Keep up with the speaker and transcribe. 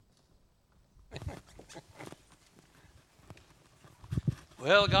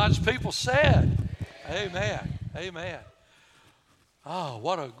Well, God's people said, amen, amen. Oh,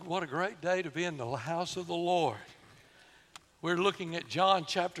 what a great day to be in the house of the Lord. We're looking at John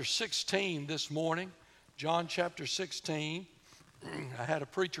chapter 16 this morning. John chapter 16. I had a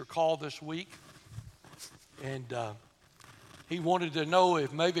preacher call this week, and he wanted to know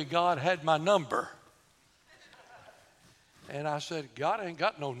if maybe God had my number. And I said, God ain't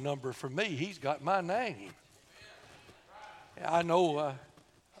got no number for me. He's got my name. I know,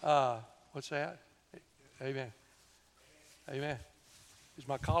 what's that? Amen. Amen. Is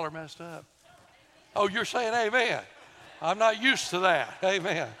my collar messed up? Oh, you're saying amen. I'm not used to that.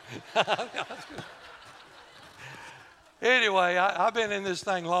 Amen. Anyway, I've been in this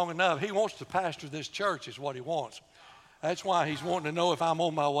thing long enough. He wants to pastor this church is what he wants. That's why he's wanting to know if I'm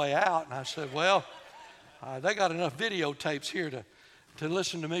on my way out. And I said, well, they got enough videotapes here to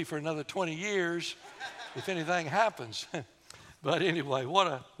listen to me for another 20 years if anything happens. But anyway, what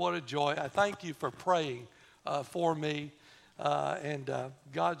a joy. I thank you for praying for me.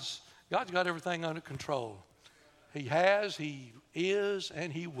 God's got everything under control. He has, He is,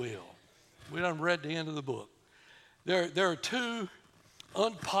 and He will. We done read the end of the book. There are two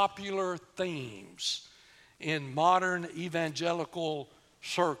unpopular themes in modern evangelical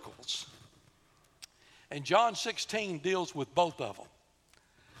circles. And John 16 deals with both of them.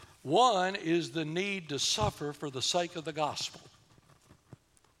 One is the need to suffer for the sake of the gospel.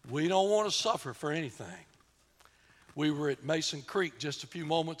 We don't want to suffer for anything. We were at Mason Creek just a few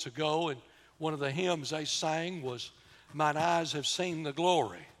moments ago, and one of the hymns they sang was, "Mine eyes have seen the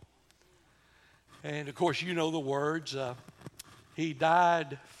glory." And of course, you know the words, He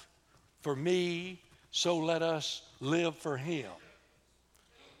died for me, so let us live for Him.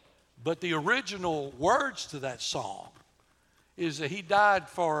 But the original words to that song is that He died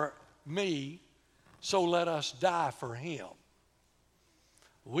for me, so let us die for Him.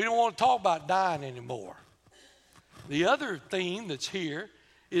 We don't want to talk about dying anymore. The other theme that's here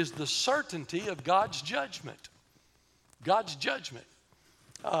is the certainty of God's judgment. God's judgment.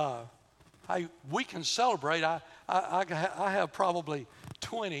 We can celebrate. I have probably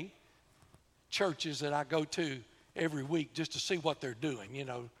 20 churches that I go to every week just to see what they're doing. You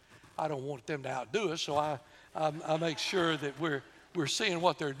know, I don't want them to outdo us, so I make sure that we're seeing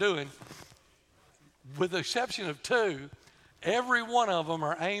what they're doing. With the exception of two, every one of them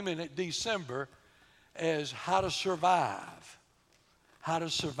are aiming at December as how to survive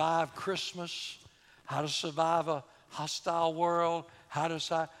Christmas, how to survive a hostile world,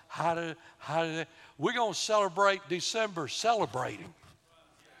 we're going to celebrate December celebrating.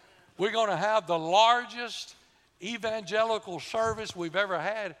 We're going to have the largest evangelical service we've ever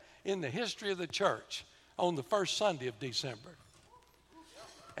had in the history of the church on the first Sunday of December.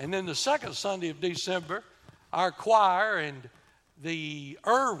 And then the second Sunday of December, our choir and the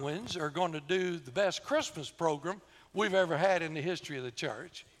Irwins are going to do the best Christmas program we've ever had in the history of the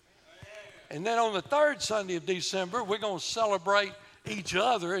church. And then on the third Sunday of December, we're going to celebrate each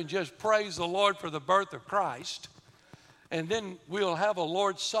other and just praise the Lord for the birth of Christ. And then we'll have a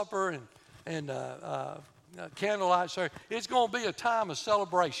Lord's Supper and candlelight service. It's going to be a time of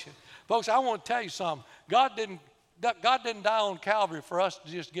celebration. Folks, I want to tell you something. God didn't die on Calvary for us to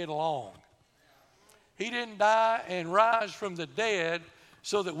just get along. He didn't die and rise from the dead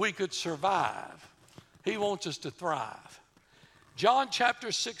so that we could survive. He wants us to thrive. John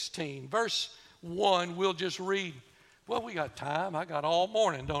chapter 16, verse 1, we'll just read. Well, we got time. I got all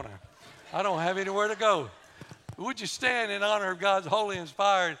morning, don't I? I don't have anywhere to go. Would you stand in honor of God's holy,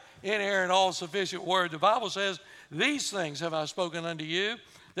 inspired, inerrant, all-sufficient word? The Bible says, "These things have I spoken unto you,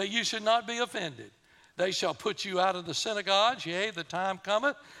 that you should not be offended. They shall put you out of the synagogues. Yea, the time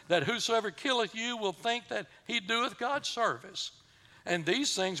cometh, that whosoever killeth you will think that he doeth God's service. And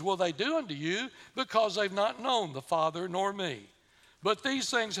these things will they do unto you, because they've not known the Father nor me. But these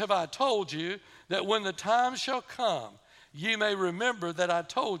things have I told you, that when the time shall come, ye may remember that I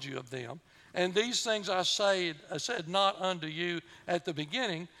told you of them. And these things I said not unto you at the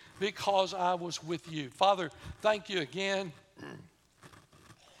beginning, because I was with you." Father, thank you again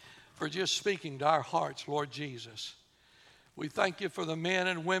for just speaking to our hearts, Lord Jesus. We thank you for the men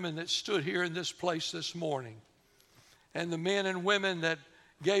and women that stood here in this place this morning, and the men and women that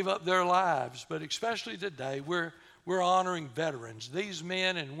gave up their lives. But especially today, we're honoring veterans. These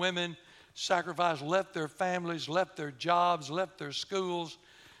men and women sacrificed, left their families, left their jobs, left their schools,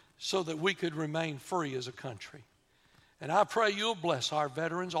 so that we could remain free as a country. And I pray you'll bless our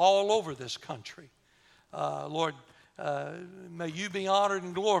veterans all over this country. Lord, may you be honored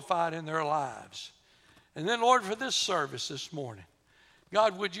and glorified in their lives. And then, Lord, for this service this morning,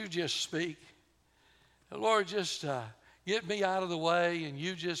 God, would you just speak? Lord, just Get me out of the way, and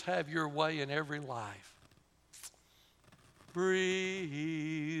you just have your way in every life.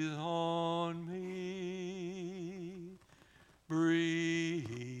 Breathe on me.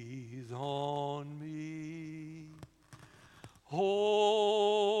 Breathe on me.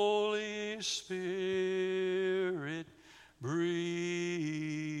 Holy Spirit,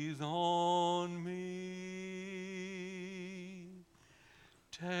 breathe on me.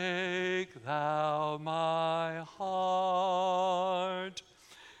 Take thou my heart,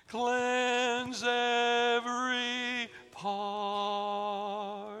 cleanse every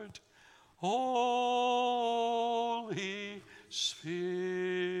part. Holy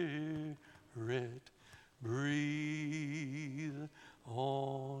Spirit, breathe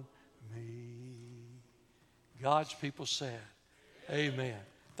on me. God's people said, amen.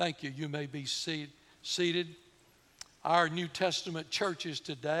 Thank you. You may be seated. Our New Testament churches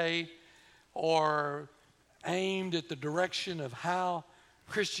today are aimed at the direction of how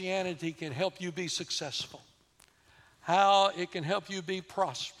Christianity can help you be successful, how it can help you be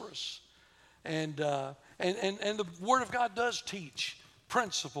prosperous. And the Word of God does teach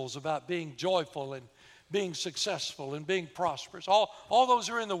principles about being joyful and being successful and being prosperous. All those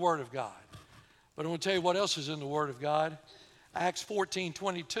are in the Word of God. But I want to tell you what else is in the Word of God. Acts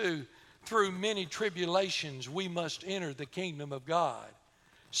 14:22, through many tribulations we must enter the kingdom of God.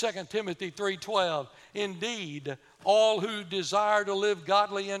 2 Timothy 3:12, indeed, all who desire to live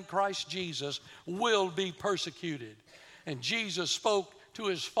godly in Christ Jesus will be persecuted. And Jesus spoke to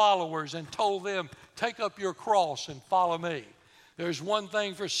his followers and told them, take up your cross and follow me. There's one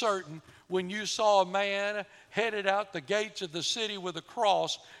thing for certain. When you saw a man headed out the gates of the city with a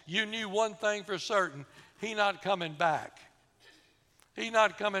cross, you knew one thing for certain. He's not coming back. He's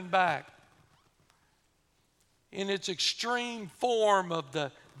not coming back. In its extreme form of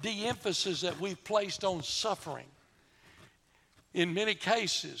the de-emphasis that we've placed on suffering, in many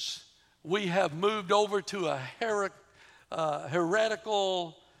cases, we have moved over to a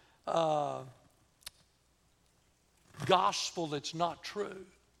heretical gospel that's not true.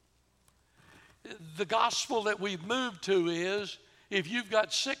 The gospel that we've moved to is, if you've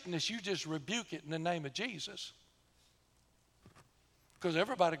got sickness, you just rebuke it in the name of Jesus. Because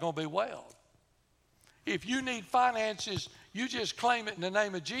everybody's going to be well. If you need finances, you just claim it in the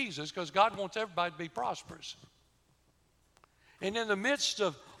name of Jesus, because God wants everybody to be prosperous. And in the midst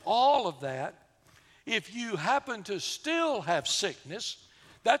of all of that, if you happen to still have sickness,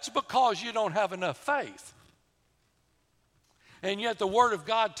 that's because you don't have enough faith. And yet the Word of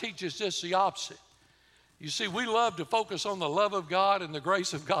God teaches just the opposite. You see, we love to focus on the love of God and the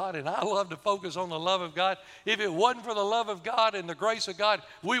grace of God, and I love to focus on the love of God. If it wasn't for the love of God and the grace of God,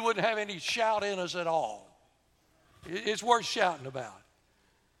 we wouldn't have any shout in us at all. It's worth shouting about.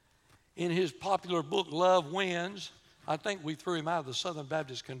 In his popular book, Love Wins, I think we threw him out of the Southern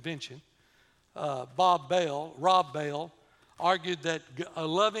Baptist Convention, Rob Bell, argued that a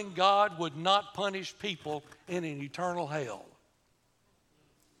loving God would not punish people in an eternal hell.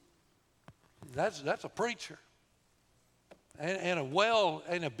 That's a preacher, and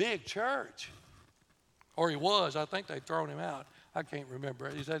a big church, or he was. I think they'd thrown him out. I can't remember.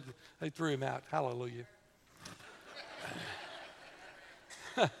 He said they threw him out. Hallelujah.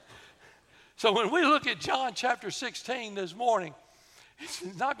 So when we look at John chapter 16 this morning, it's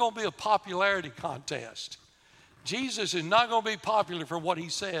not going to be a popularity contest. Jesus is not going to be popular for what he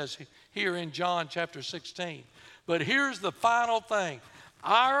says here in John chapter 16. But here's the final thing.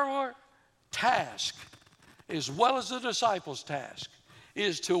 Our task, as well as the disciples' task,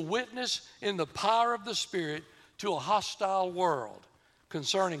 is to witness in the power of the Spirit to a hostile world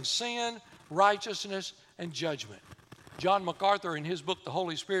concerning sin, righteousness, and judgment. John MacArthur, in his book, The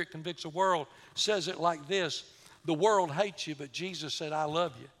Holy Spirit Convicts the World, says it like this: the world hates you, but Jesus said, I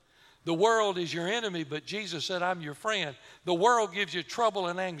love you. The world is your enemy, but Jesus said, I'm your friend. The world gives you trouble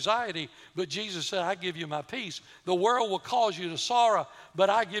and anxiety, but Jesus said, I give you my peace. The world will cause you to sorrow, but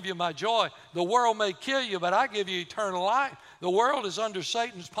I give you my joy. The world may kill you, but I give you eternal life. The world is under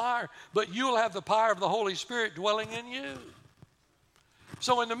Satan's power, but you'll have the power of the Holy Spirit dwelling in you.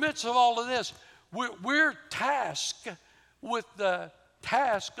 So in the midst of all of this, we're tasked with the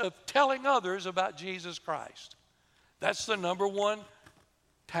task of telling others about Jesus Christ. That's the number one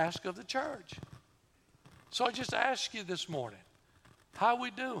task of the church. So I just ask you this morning, how are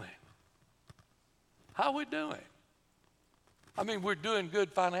we doing? How are we doing? I mean, we're doing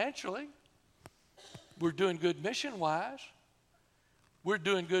good financially. We're doing good mission-wise. We're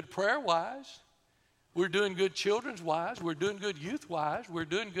doing good prayer-wise. We're doing good children's-wise. We're doing good youth-wise. We're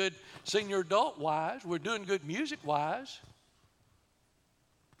doing good senior adult-wise. We're doing good music-wise.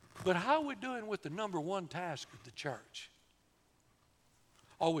 But how are we doing with the number one task of the church?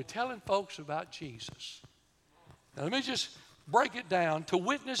 Are we telling folks about Jesus? Now, let me just break it down. To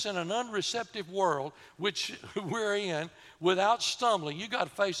witness in an unreceptive world, which we're in, without stumbling, you got to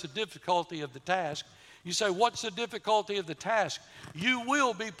face the difficulty of the task. You say, what's the difficulty of the task? You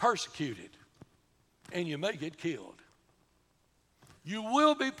will be persecuted, and you may get killed. You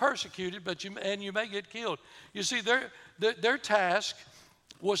will be persecuted, and you may get killed. You see, their task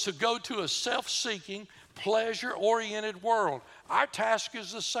was to go to a self-seeking, pleasure-oriented world. Our task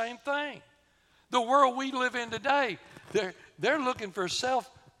is the same thing. The world we live in today, they're looking for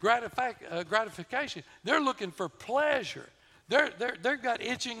self-gratification. They're looking for pleasure. They've got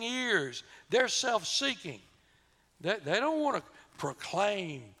itching ears. They're self-seeking. They don't want to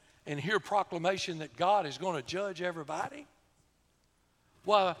proclaim and hear proclamation that God is going to judge everybody.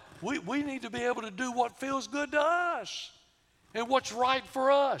 Well, we need to be able to do what feels good to us and what's right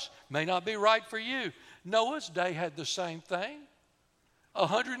for us. May not be right for you. Noah's day had the same thing.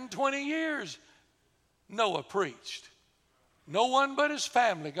 120 years Noah preached. No one but his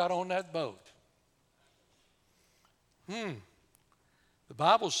family got on that boat. The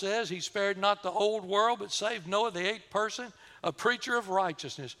Bible says he spared not the old world, but saved Noah, the eighth person, a preacher of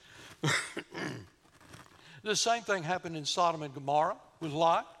righteousness. The same thing happened in Sodom and Gomorrah with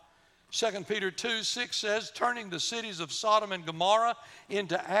Lot. 2 Peter 2:6 says, turning the cities of Sodom and Gomorrah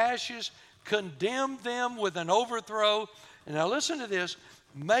into ashes, condemned them with an overthrow. And now listen to this,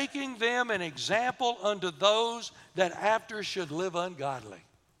 making them an example unto those that after should live ungodly.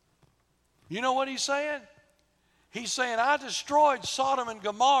 You know what he's saying? He's saying, I destroyed Sodom and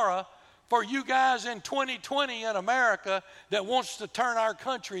Gomorrah for you guys in 2020 in America that wants to turn our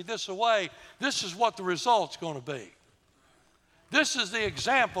country this way. This is what the result's going to be. This is the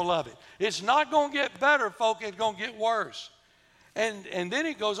example of it. It's not going to get better, folk. It's going to get worse. And then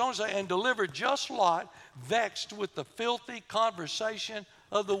he goes on to say, and delivered just Lot, vexed with the filthy conversation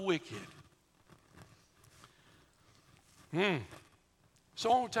of the wicked. So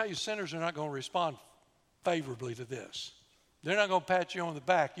I want to tell you, sinners are not going to respond favorably to this. They're not going to pat you on the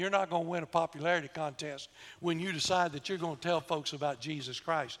back. You're not going to win a popularity contest when you decide that you're going to tell folks about Jesus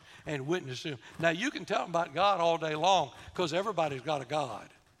Christ and witness to them. Now, you can tell them about God all day long because everybody's got a God.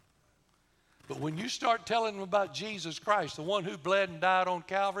 But when you start telling them about Jesus Christ, the one who bled and died on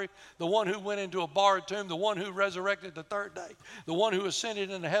Calvary, the one who went into a borrowed tomb, the one who resurrected the third day, the one who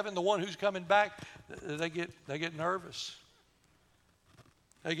ascended into heaven, the one who's coming back, they get nervous.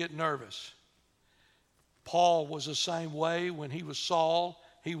 They get nervous. Paul was the same way. When he was Saul,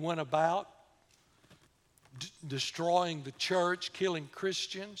 he went about destroying the church, killing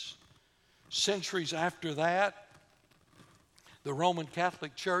Christians. Centuries after that, the Roman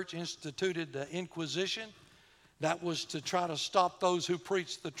Catholic Church instituted the Inquisition. That was to try to stop those who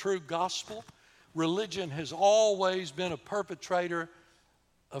preached the true gospel. Religion has always been a perpetrator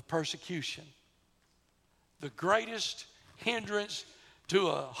of persecution. The greatest hindrance to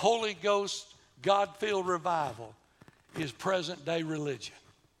a Holy Ghost, God-filled revival is present-day religion.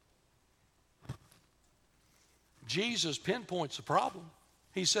 Jesus pinpoints the problem.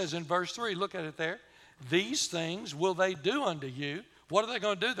 He says in verse 3, look at it there, these things will they do unto you. What are they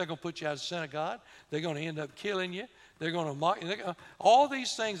going to do? They're going to put you out of the synagogue. They're going to end up killing you. They're going to mock you. All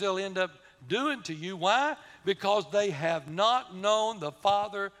these things they'll end up doing to you. Why? Because they have not known the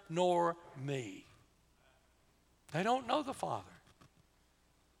Father nor me. They don't know the Father.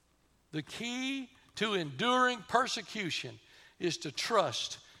 The key to enduring persecution is to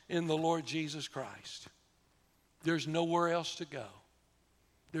trust in the Lord Jesus Christ. There's nowhere else to go.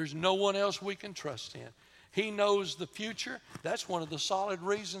 There's no one else we can trust in. He knows the future. That's one of the solid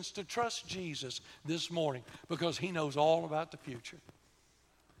reasons to trust Jesus this morning, because he knows all about the future.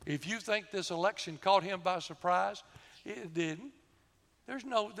 If you think this election caught him by surprise, it didn't.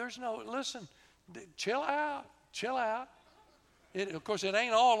 Listen, chill out. Of course, it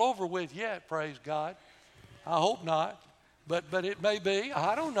ain't all over with yet, praise God. I hope not. But it may be.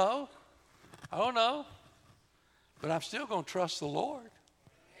 I don't know. But I'm still going to trust the Lord.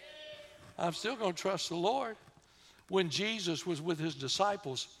 I'm still going to trust the Lord. When Jesus was with his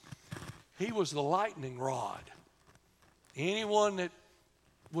disciples, he was the lightning rod. Anyone that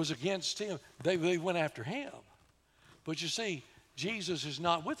was against him, they went after him. But you see, Jesus is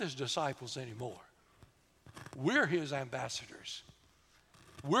not with his disciples anymore. We're his ambassadors.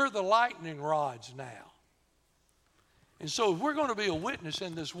 We're the lightning rods now. And so if we're going to be a witness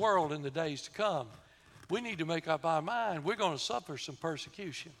in this world in the days to come, we need to make up our mind we're going to suffer some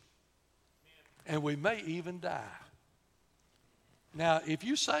persecution. And we may even die. Now, if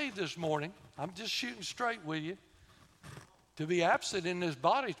you say this morning, I'm just shooting straight with you. To be absent in this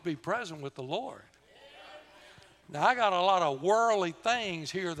body, to be present with the Lord. Now, I got a lot of worldly things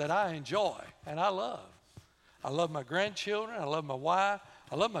here that I enjoy and I love. I love my grandchildren. I love my wife.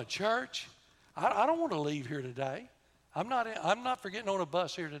 I love my church. I don't want to leave here today. I'm not for getting on a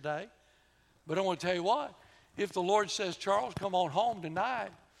bus here today. But I want to tell you what. If the Lord says, Charles, come on home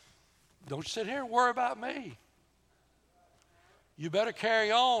tonight, don't sit here and worry about me. You better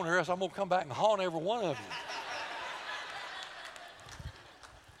carry on or else I'm going to come back and haunt every one of you.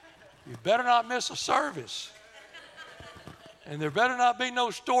 You better not miss a service. And there better not be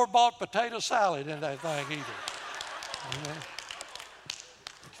no store-bought potato salad in that thing either. Amen.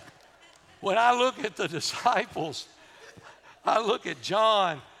 When I look at the disciples, I look at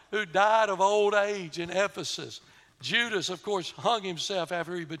John, who died of old age in Ephesus. Judas, of course, hung himself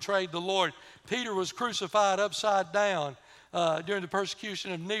after he betrayed the Lord. Peter was crucified upside down during the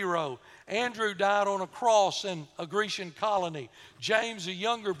persecution of Nero. Andrew died on a cross in a Grecian colony. James, the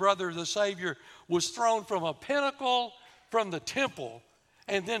younger brother of the Savior, was thrown from a pinnacle from the temple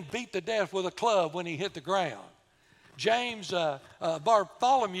and then beat to death with a club when he hit the ground. James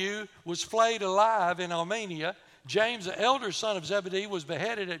Bartholomew was flayed alive in Armenia. James, the elder son of Zebedee, was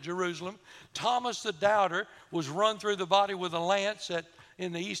beheaded at Jerusalem. Thomas the doubter was run through the body with a lance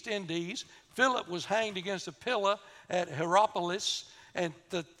in the East Indies. Philip was hanged against a pillar at Hierapolis. And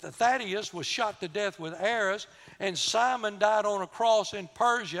Thaddeus was shot to death with arrows. And Simon died on a cross in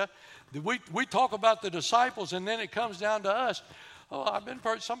Persia. We talk about the disciples, and then it comes down to us. Oh,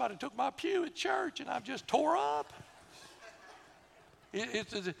 somebody took my pew at church, and I've just tore up.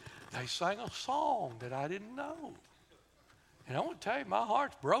 They sang a song that I didn't know. And I want to tell you, my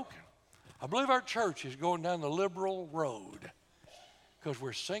heart's broken. I believe our church is going down the liberal road because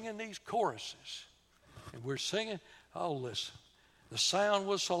we're singing these choruses. And we're singing, oh, listen, the sound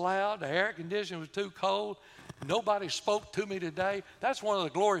was so loud, the air conditioning was too cold. Nobody spoke to me today. That's one of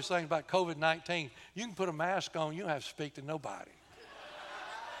the glorious things about COVID-19. You can put a mask on, you don't have to speak to nobody.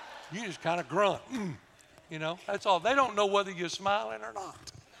 You just kind of grunt. You know, that's all. They don't know whether you're smiling or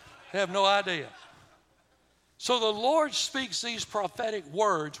not. They have no idea. So the Lord speaks these prophetic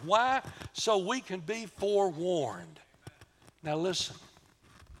words. Why? So we can be forewarned. Now listen.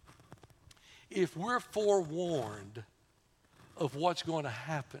 If we're forewarned of what's going to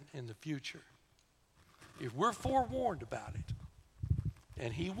happen in the future, if we're forewarned about it,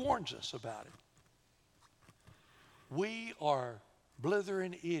 and He warns us about it, we are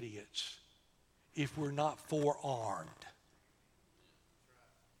blithering idiots if we're not forearmed.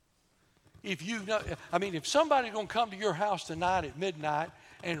 If somebody's going to come to your house tonight at midnight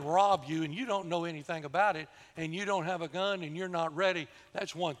and rob you and you don't know anything about it and you don't have a gun and you're not ready,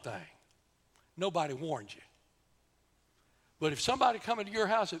 that's one thing. Nobody warned you. But if somebody come into your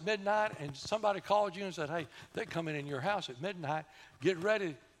house at midnight and somebody called you and said, hey, they're coming in your house at midnight, get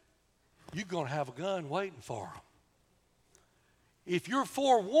ready, you're going to have a gun waiting for them. If you're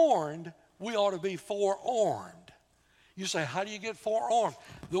forewarned, we ought to be forearmed. You say, how do you get forearmed?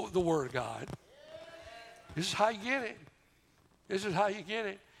 The Word of God. This is how you get it. This is how you get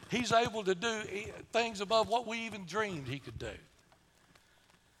it. He's able to do things above what we even dreamed He could do.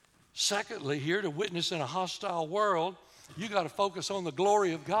 Secondly, here, to witness in a hostile world, you got to focus on the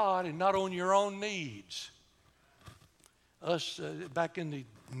glory of God and not on your own needs. Us, back in the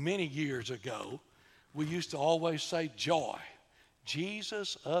many years ago, we used to always say joy.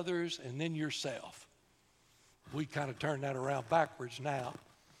 Jesus, others, and then yourself. We kind of turn that around backwards now.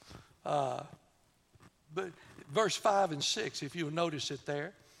 But verse 5 and 6, if you'll notice it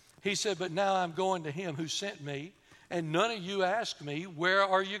there, He said, but now I'm going to Him who sent me, and none of you ask me, where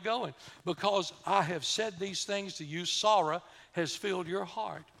are you going? Because I have said these things to you, sorrow has filled your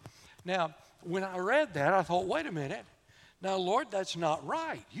heart. Now, when I read that, I thought, wait a minute. Now, Lord, that's not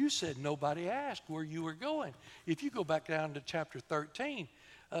right. You said nobody asked where you were going. If you go back down to chapter 13,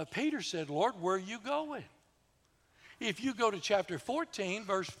 Peter said, Lord, where are you going? If you go to chapter 14,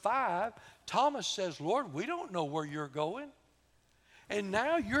 verse 5, Thomas says, Lord, we don't know where you're going. And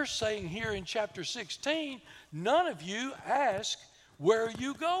now you're saying here in chapter 16, none of you ask, where are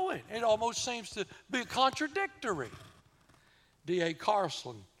you going? It almost seems to be contradictory. D.A.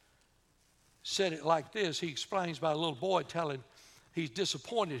 Carson said it like this. He explains about a little boy telling he's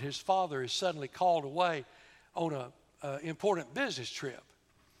disappointed his father is suddenly called away on an important business trip.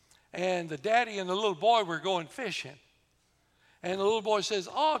 And the daddy and the little boy were going fishing. And the little boy says,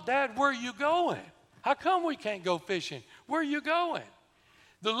 oh, Dad, where are you going? How come we can't go fishing? Where are you going?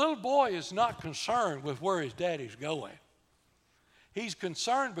 The little boy is not concerned with where his daddy's going. He's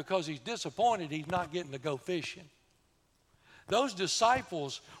concerned because he's disappointed he's not getting to go fishing. Those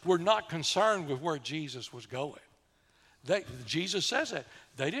disciples were not concerned with where Jesus was going. Jesus says that.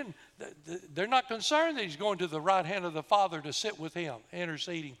 They're not concerned that he's going to the right hand of the Father to sit with him,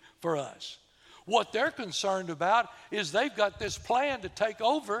 interceding for us. What they're concerned about is they've got this plan to take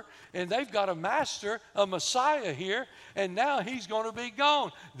over, and they've got a master, a Messiah here, and now he's going to be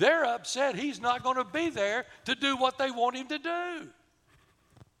gone. They're upset he's not going to be there to do what they want him to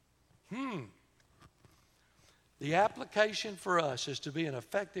do. The application for us is to be an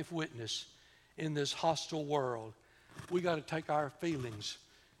effective witness in this hostile world. We got to take our feelings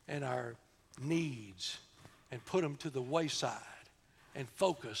and our needs and put them to the wayside and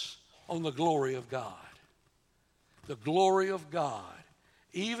focus on the glory of God. The glory of God.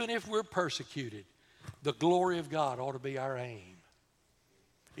 Even if we're persecuted, the glory of God ought to be our aim.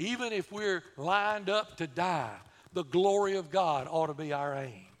 Even if we're lined up to die, the glory of God ought to be our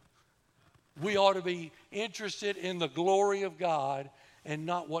aim. We ought to be interested in the glory of God and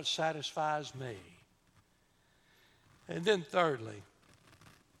not what satisfies me. And then thirdly,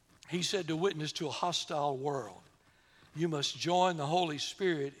 he said to witness to a hostile world, you must join the Holy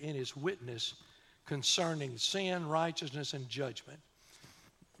Spirit in his witness concerning sin, righteousness, and judgment.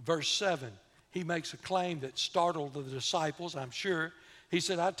 Verse 7, he makes a claim that startled the disciples, I'm sure. He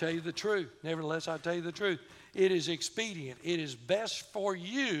said, I tell you the truth. Nevertheless, I tell you the truth. It is expedient. It is best for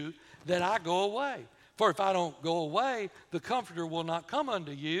you that I go away. For if I don't go away, the Comforter will not come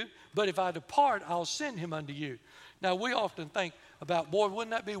unto you. But if I depart, I'll send him unto you. Now, we often think about, boy,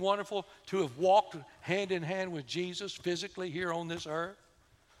 wouldn't that be wonderful to have walked hand in hand with Jesus physically here on this earth?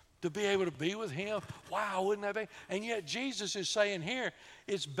 To be able to be with him? Wow, wouldn't that be? And yet Jesus is saying here,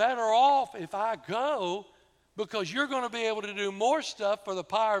 it's better off if I go, because you're going to be able to do more stuff for the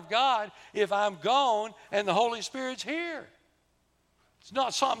power of God if I'm gone and the Holy Spirit's here. It's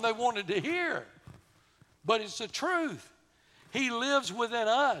not something they wanted to hear, but it's the truth. He lives within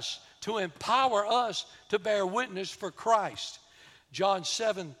us to empower us to bear witness for Christ. John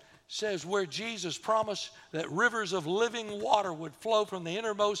 7 says, where Jesus promised that rivers of living water would flow from the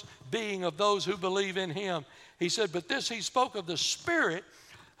innermost being of those who believe in him. He said, but this he spoke of the Spirit,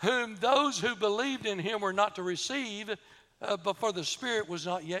 whom those who believed in him were not to receive, but for the Spirit was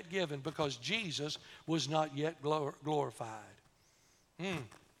not yet given, because Jesus was not yet glorified.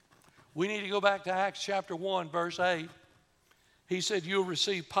 We need to go back to Acts chapter 1, verse 8. He said, you'll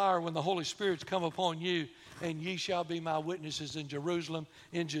receive power when the Holy Spirit's come upon you, and ye shall be my witnesses in Jerusalem,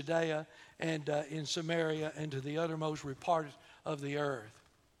 in Judea, and in Samaria, and to the uttermost parts of the earth.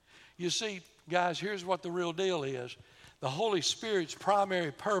 You see, guys, here's what the real deal is. The Holy Spirit's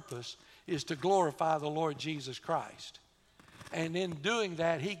primary purpose is to glorify the Lord Jesus Christ. And in doing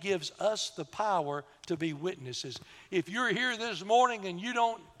that, he gives us the power to be witnesses. If you're here this morning and you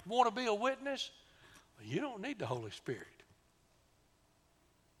don't want to be a witness, you don't need the Holy Spirit.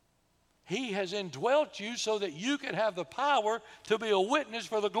 He has indwelt you so that you can have the power to be a witness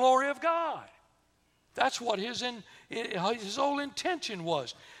for the glory of God. That's what his whole intention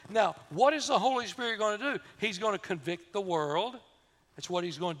was. Now, what is the Holy Spirit going to do? He's going to convict the world. That's what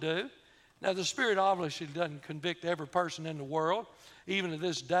he's going to do. Now, the Spirit obviously doesn't convict every person in the world. Even to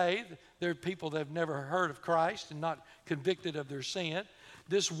this day, there are people that have never heard of Christ and not convicted of their sin.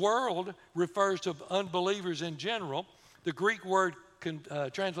 This world refers to unbelievers in general. The Greek word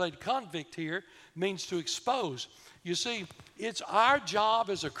translated convict here means to expose. You see, it's our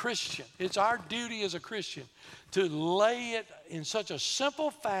job as a Christian, it's our duty as a Christian to lay it in such a simple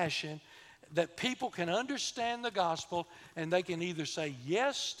fashion that people can understand the gospel, and they can either say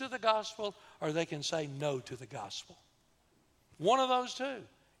yes to the gospel or they can say no to the gospel. One of those two,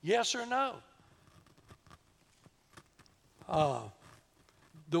 yes or no.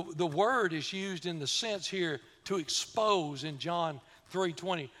 The word is used in the sense here to expose in John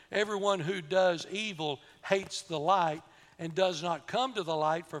 3:20. Everyone who does evil hates the light and does not come to the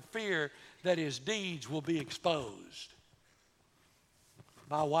light for fear that his deeds will be exposed.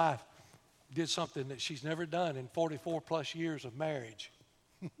 My wife did something that she's never done in 44 plus years of marriage.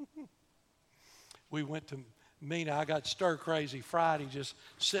 We went to Mina. I got stir crazy Friday just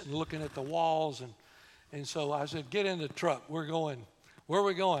sitting looking at the walls. And so I said, get in the truck. We're going. Where are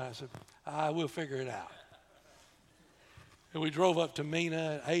we going? I said, we'll figure it out. And we drove up to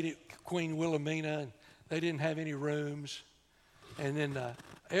Mina and ate at Queen Wilhelmina, and they didn't have any rooms. And then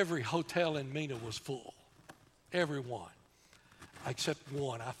every hotel in Mina was full. Every one. Except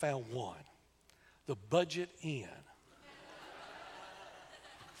one. I found one. The Budget Inn.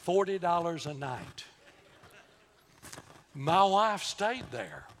 $40 a night. My wife stayed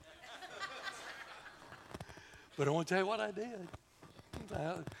there. But I want to tell you what I did.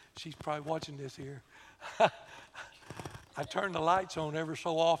 She's probably watching this here. I turn the lights on ever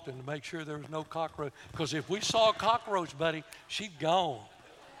so often to make sure there was no cockroach. Because if we saw a cockroach, buddy, she's gone.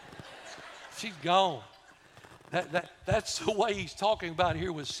 She's gone. That's the way he's talking about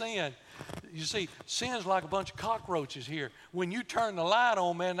here with sin. You see, sin's like a bunch of cockroaches here. When you turn the light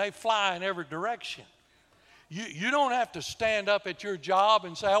on, man, they fly in every direction. You don't have to stand up at your job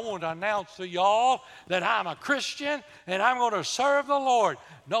and say, I want to announce to y'all that I'm a Christian and I'm going to serve the Lord.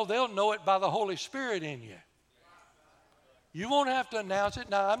 No, they'll know it by the Holy Spirit in you. You won't have to announce it.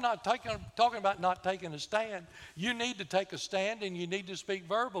 Now, I'm not talking about not taking a stand. You need to take a stand and you need to speak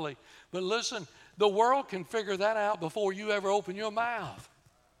verbally. But listen, the world can figure that out before you ever open your mouth.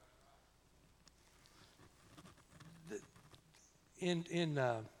 In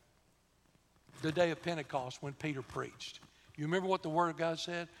the day of Pentecost when Peter preached, you remember what the Word of God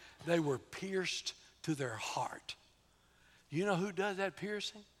said? They were pierced to their heart. You know who does that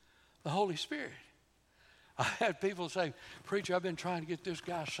piercing? The Holy Spirit. I had people say, preacher, I've been trying to get this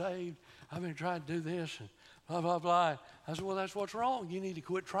guy saved. I've been trying to do this and blah, blah, blah. I said, well, that's what's wrong. You need to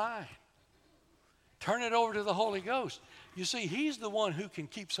quit trying. Turn it over to the Holy Ghost. You see, he's the one who can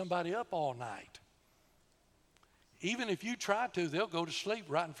keep somebody up all night. Even if you try to, they'll go to sleep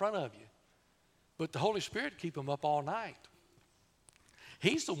right in front of you. But the Holy Spirit keep them up all night.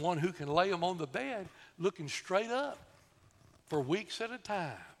 He's the one who can lay them on the bed looking straight up for weeks at a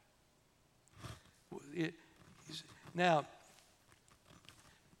time. Now,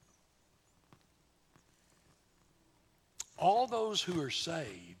 all those who are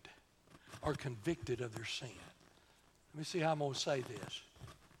saved are convicted of their sin. Let me see how I'm going to say this.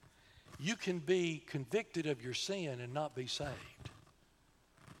 You can be convicted of your sin and not be saved.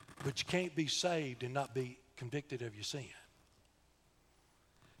 But you can't be saved and not be convicted of your sin.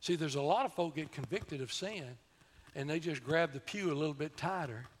 See, there's a lot of folk get convicted of sin and they just grab the pew a little bit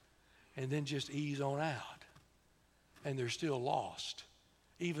tighter and then just ease on out. And they're still lost,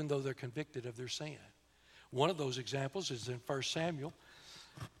 even though they're convicted of their sin. One of those examples is in 1 Samuel.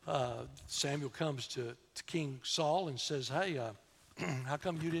 Samuel comes to King Saul and says, hey, how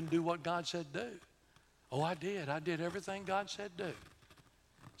come you didn't do what God said do? Oh, I did. I did everything God said do.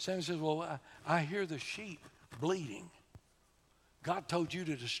 Samuel says, well, I hear the sheep bleeding. God told you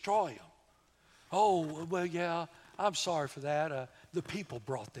to destroy them. Oh, well, yeah, I'm sorry for that. The people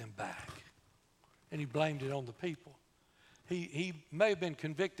brought them back. And he blamed it on the people. He may have been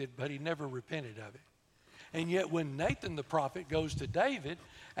convicted, but he never repented of it. And yet when Nathan the prophet goes to David,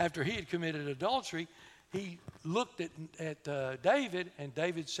 after he had committed adultery, he looked at David, and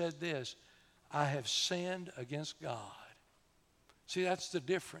David said this, I have sinned against God. See, that's the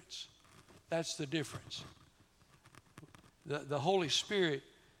difference. That's the difference. The Holy Spirit,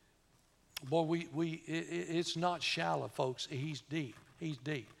 boy, it's not shallow, folks. He's deep. He's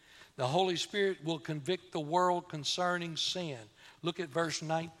deep. The Holy Spirit will convict the world concerning sin. Look at verse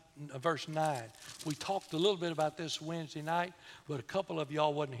 9. We talked a little bit about this Wednesday night, but a couple of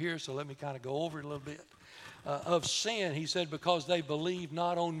y'all wasn't here, so let me kind of go over it a little bit. Of sin, he said, because they believe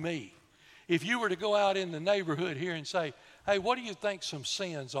not on me. If you were to go out in the neighborhood here and say, hey, what do you think some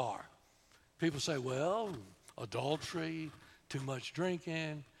sins are? People say, well, adultery, too much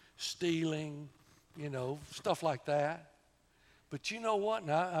drinking, stealing, stuff like that. But you know what?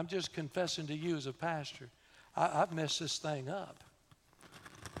 Now, I'm just confessing to you as a pastor, I've messed this thing up.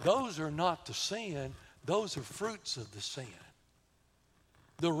 Those are not the sin. Those are fruits of the sin.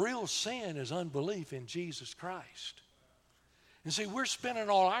 The real sin is unbelief in Jesus Christ. And see, we're spending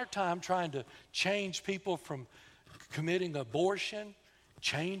all our time trying to change people from committing abortion,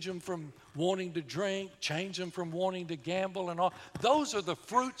 change them from wanting to drink, change them from wanting to gamble and all. Those are the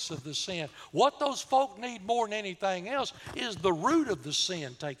fruits of the sin. What those folk need more than anything else is the root of the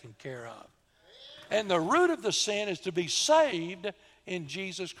sin taken care of. And the root of the sin is to be saved in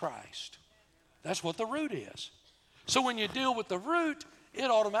Jesus Christ. That's what the root is. So when you deal with the root, it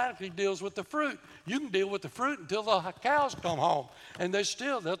automatically deals with the fruit. You can deal with the fruit until the cows come home. And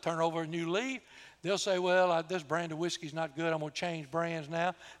they'll turn over a new leaf. They'll say, well, this brand of whiskey's not good. I'm going to change brands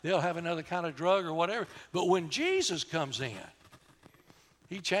now. They'll have another kind of drug or whatever. But when Jesus comes in,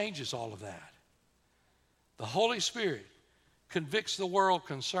 he changes all of that. The Holy Spirit convicts the world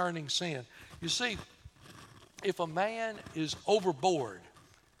concerning sin. You see, if a man is overboard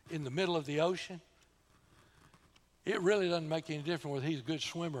in the middle of the ocean, it really doesn't make any difference whether he's a good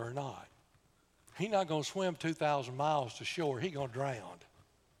swimmer or not. He's not going to swim 2,000 miles to shore. He's going to drown.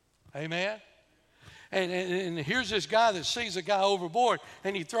 Amen? And here's this guy that sees a guy overboard,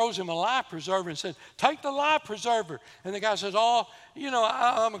 and he throws him a life preserver and says, take the life preserver. And the guy says,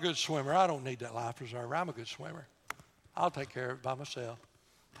 I'm a good swimmer. I don't need that life preserver. I'm a good swimmer. I'll take care of it by myself.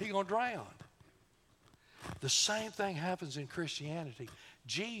 He's going to drown. The same thing happens in Christianity.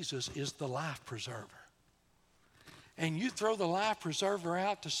 Jesus is the life preserver. And you throw the life preserver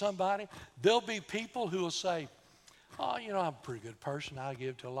out to somebody, there'll be people who will say, oh, you know, I'm a pretty good person. I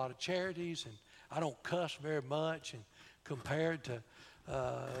give to a lot of charities, and I don't cuss very much. And compared to,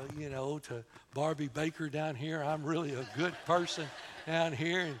 to Barbie Baker down here, I'm really a good person down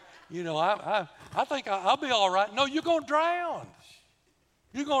here. And, you know, I think I'll be all right. No, you're going to drown.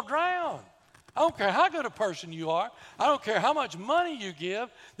 You're going to drown. I don't care how good a person you are. I don't care how much money you give.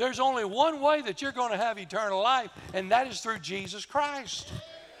 There's only one way that you're going to have eternal life, and that is through Jesus Christ.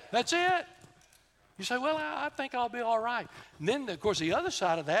 That's it. You say, well, I think I'll be all right. And then, of course, the other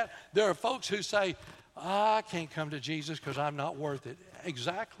side of that, there are folks who say, I can't come to Jesus because I'm not worth it.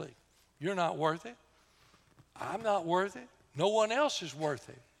 Exactly. You're not worth it. I'm not worth it. No one else is worth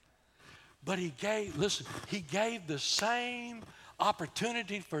it. But he gave the same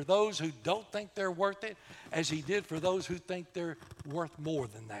opportunity for those who don't think they're worth it as he did for those who think they're worth more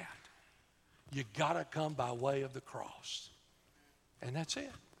than that. You got to come by way of the cross. And that's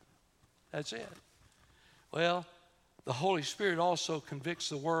it. That's it. Well, the Holy Spirit also convicts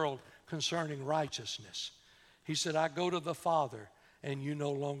the world concerning righteousness. He said, I go to the Father, and you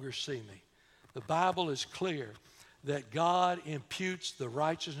no longer see me. The Bible is clear that God imputes the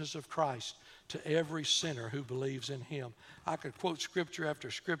righteousness of Christ to every sinner who believes in him. I could quote scripture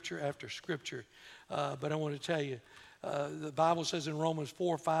after scripture after scripture, but I want to tell you, the Bible says in Romans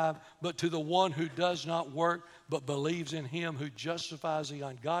 4:5, but to the one who does not work but believes in him who justifies the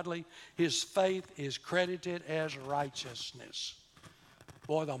ungodly, his faith is credited as righteousness.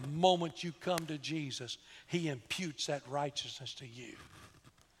 Boy, the moment you come to Jesus, he imputes that righteousness to you.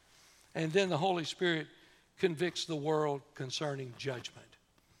 And then the Holy Spirit convicts the world concerning judgment.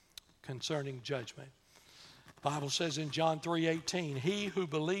 Concerning judgment. The Bible says in John 3:18, he who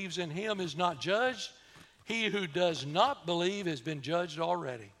believes in him is not judged. He who does not believe has been judged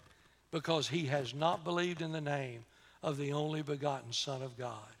already, because he has not believed in the name of the only begotten Son of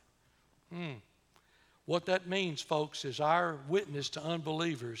God. What that means, folks, is our witness to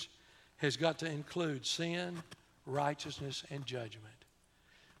unbelievers has got to include sin, righteousness, and judgment.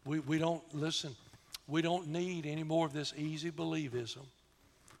 We don't need any more of this easy believism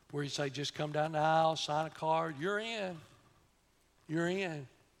where you say, just come down the aisle, sign a card, you're in. You're in.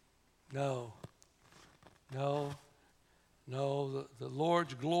 No. The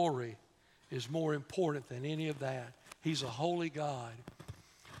Lord's glory is more important than any of that. He's a holy God.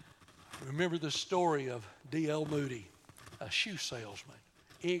 Remember the story of D.L. Moody, a shoe salesman,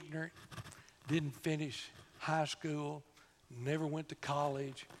 ignorant, didn't finish high school, never went to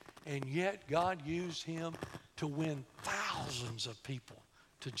college, and yet God used him to win thousands of people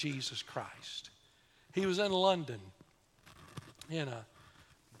to Jesus Christ. He was in London in a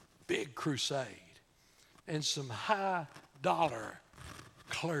big crusade, and some high-dollar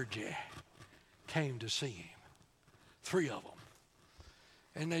clergy came to see him, 3 of them.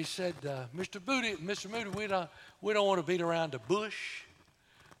 And they said, Mr. Moody, we don't want to beat around the bush.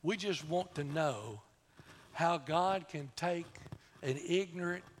 We just want to know how God can take an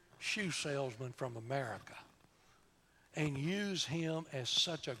ignorant shoe salesman from America and use him as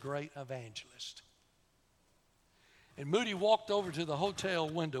such a great evangelist. And Moody walked over to the hotel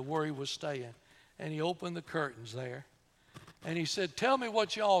window where he was staying, and he opened the curtains there, and he said, tell me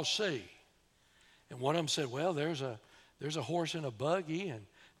what y'all see. And one of them said, well, there's a horse and a buggy, and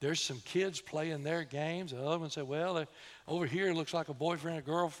there's some kids playing their games. The other one said, well, over here it looks like a boyfriend and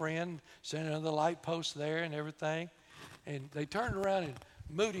girlfriend standing under the light post there and everything. And they turned around, and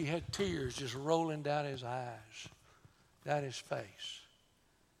Moody had tears just rolling down his eyes, down his face.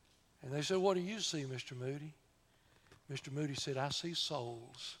 And they said, what do you see, Mr. Moody? Mr. Moody said, I see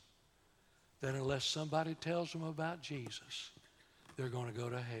souls that unless somebody tells them about Jesus, they're going to go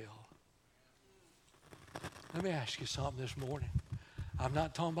to hell. Let me ask you something this morning. I'm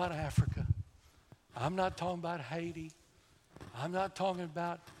not talking about Africa. I'm not talking about Haiti. I'm not talking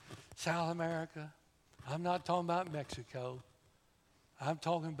about South America. I'm not talking about Mexico. I'm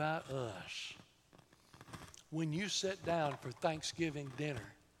talking about us. When you sit down for Thanksgiving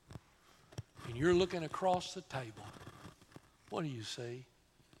dinner and you're looking across the table, what do you see?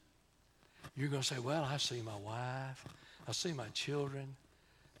 You're going to say, well, I see my wife. I see my children.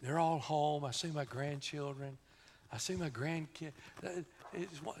 They're all home. I see my grandchildren. I see my grandkids.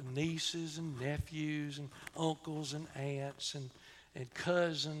 Nieces and nephews and uncles and aunts and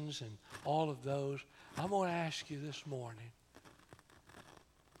cousins and all of those. I'm going to ask you this morning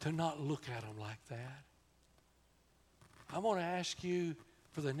to not look at them like that. I'm going to ask you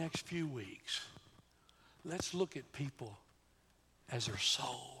for the next few weeks, let's look at people as their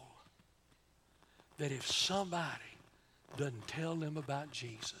soul. that if somebody doesn't tell them about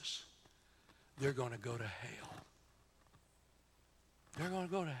Jesus, they're going to go to hell. They're going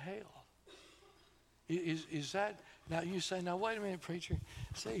to go to hell. Is that, now you say, now wait a minute, preacher.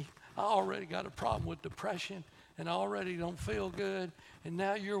 See, I already got a problem with depression, and I already don't feel good, and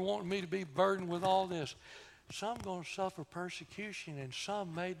now you're wanting me to be burdened with all this. Some going to suffer persecution, and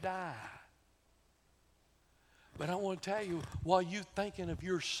some may die. But I want to tell you, while you're thinking of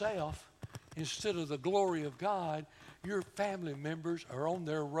yourself instead of the glory of God, your family members are on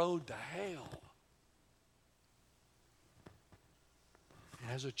their road to hell.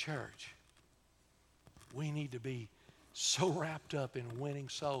 And as a church, we need to be so wrapped up in winning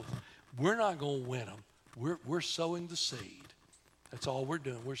souls. We're not going to win them. We're sowing the seed. That's all we're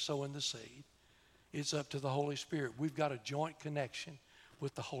doing. We're sowing the seed. It's up to the Holy Spirit. We've got a joint connection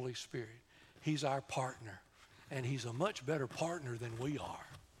with the Holy Spirit. He's our partner, and He's a much better partner than we are.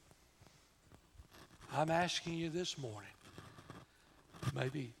 I'm asking you this morning,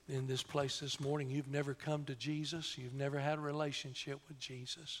 maybe in this place this morning, you've never come to Jesus. You've never had a relationship with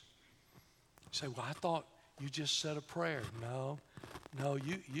Jesus. You say, well, I thought you just said a prayer. No,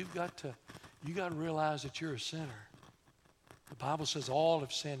 you've got to realize that you're a sinner. The Bible says all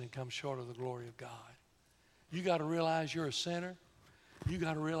have sinned and come short of the glory of God. You got to realize you're a sinner. You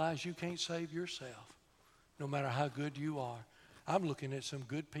got to realize you can't save yourself, no matter how good you are. I'm looking at some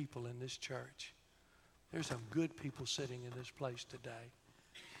good people in this church. There's some good people sitting in this place today,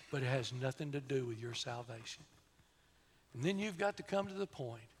 but it has nothing to do with your salvation. And then you've got to come to the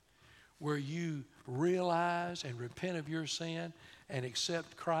point where you realize and repent of your sin and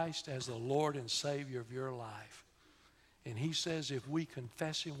accept Christ as the Lord and Savior of your life. And He says if we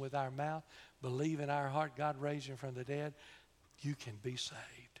confess Him with our mouth, believe in our heart God raised Him from the dead, you can be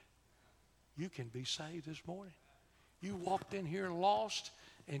saved. You can be saved this morning. You walked in here lost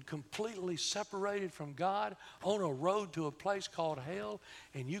and completely separated from God on a road to a place called hell,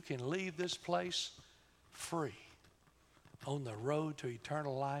 and you can leave this place free on the road to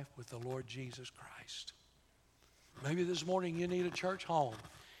eternal life with the Lord Jesus Christ. Maybe this morning you need a church home. You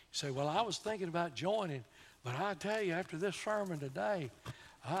say, well, I was thinking about joining, but I tell you, after this sermon today,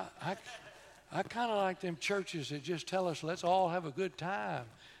 I kind of like them churches that just tell us, let's all have a good time,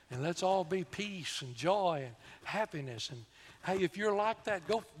 and let's all be peace and joy and happiness. And hey, if you're like that,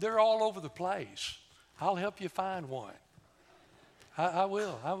 go. They're all over the place. I'll help you find one. I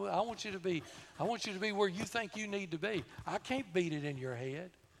will. I want you to be. I want you to be where you think you need to be. I can't beat it in your head.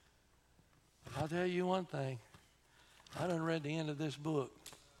 I'll tell you one thing. I done read the end of this book,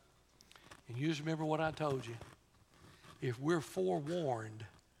 and you just remember what I told you. If we're forewarned,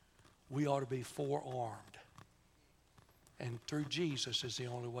 we ought to be forearmed. And through Jesus is the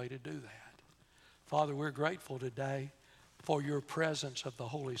only way to do that. Father, we're grateful today for your presence of the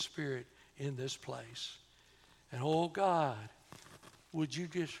Holy Spirit in this place. And oh God, would you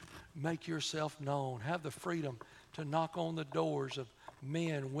just make yourself known? Have the freedom to knock on the doors of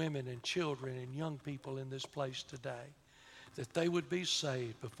men, women, and children and young people in this place today, that they would be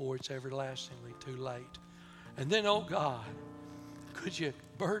saved before it's everlastingly too late. And then, oh God, could you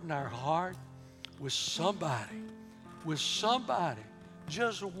burden our heart with somebody,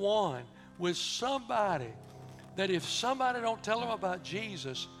 just one, with somebody, that if somebody don't tell them about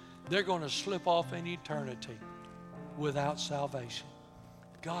Jesus, they're going to slip off in eternity without salvation.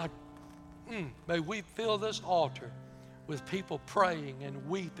 God, may we fill this altar with people praying and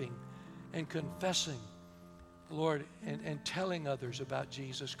weeping and confessing, Lord, and telling others about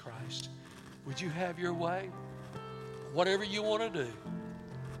Jesus Christ. Would you have your way? Whatever you want to do.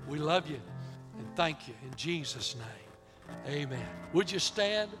 We love you and thank you in Jesus' name. Amen. Would you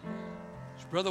stand? Brother